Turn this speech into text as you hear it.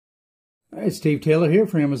Hi, Steve Taylor here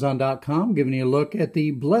from Amazon.com, giving you a look at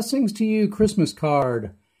the Blessings to You Christmas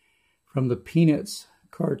card from the Peanuts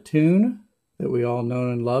cartoon that we all know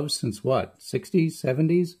and love since what, 60s,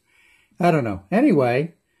 70s? I don't know.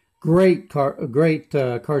 Anyway, great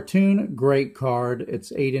cartoon, great card.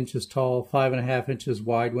 It's 8 inches tall, 5.5 inches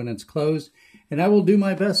wide when it's closed. And I will do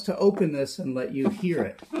my best to open this and let you hear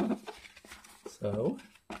it. So...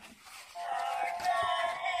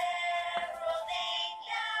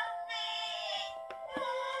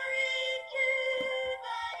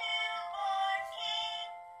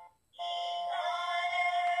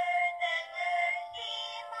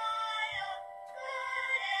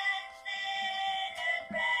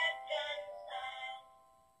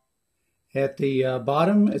 At the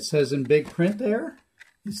bottom, it says in big print there,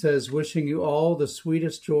 it says, wishing you all the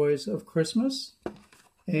sweetest joys of Christmas.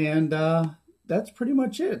 And that's pretty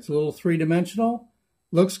much it. It's a little three-dimensional.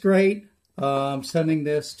 Looks great. I'm sending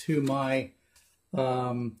this to my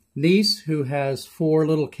niece who has 4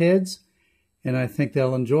 little kids, and I think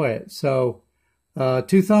they'll enjoy it. So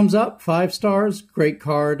 2 thumbs up, 5 stars, great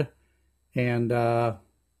card. And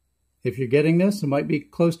if you're getting this, it might be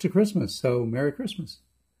close to Christmas. So Merry Christmas.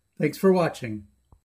 Thanks for watching.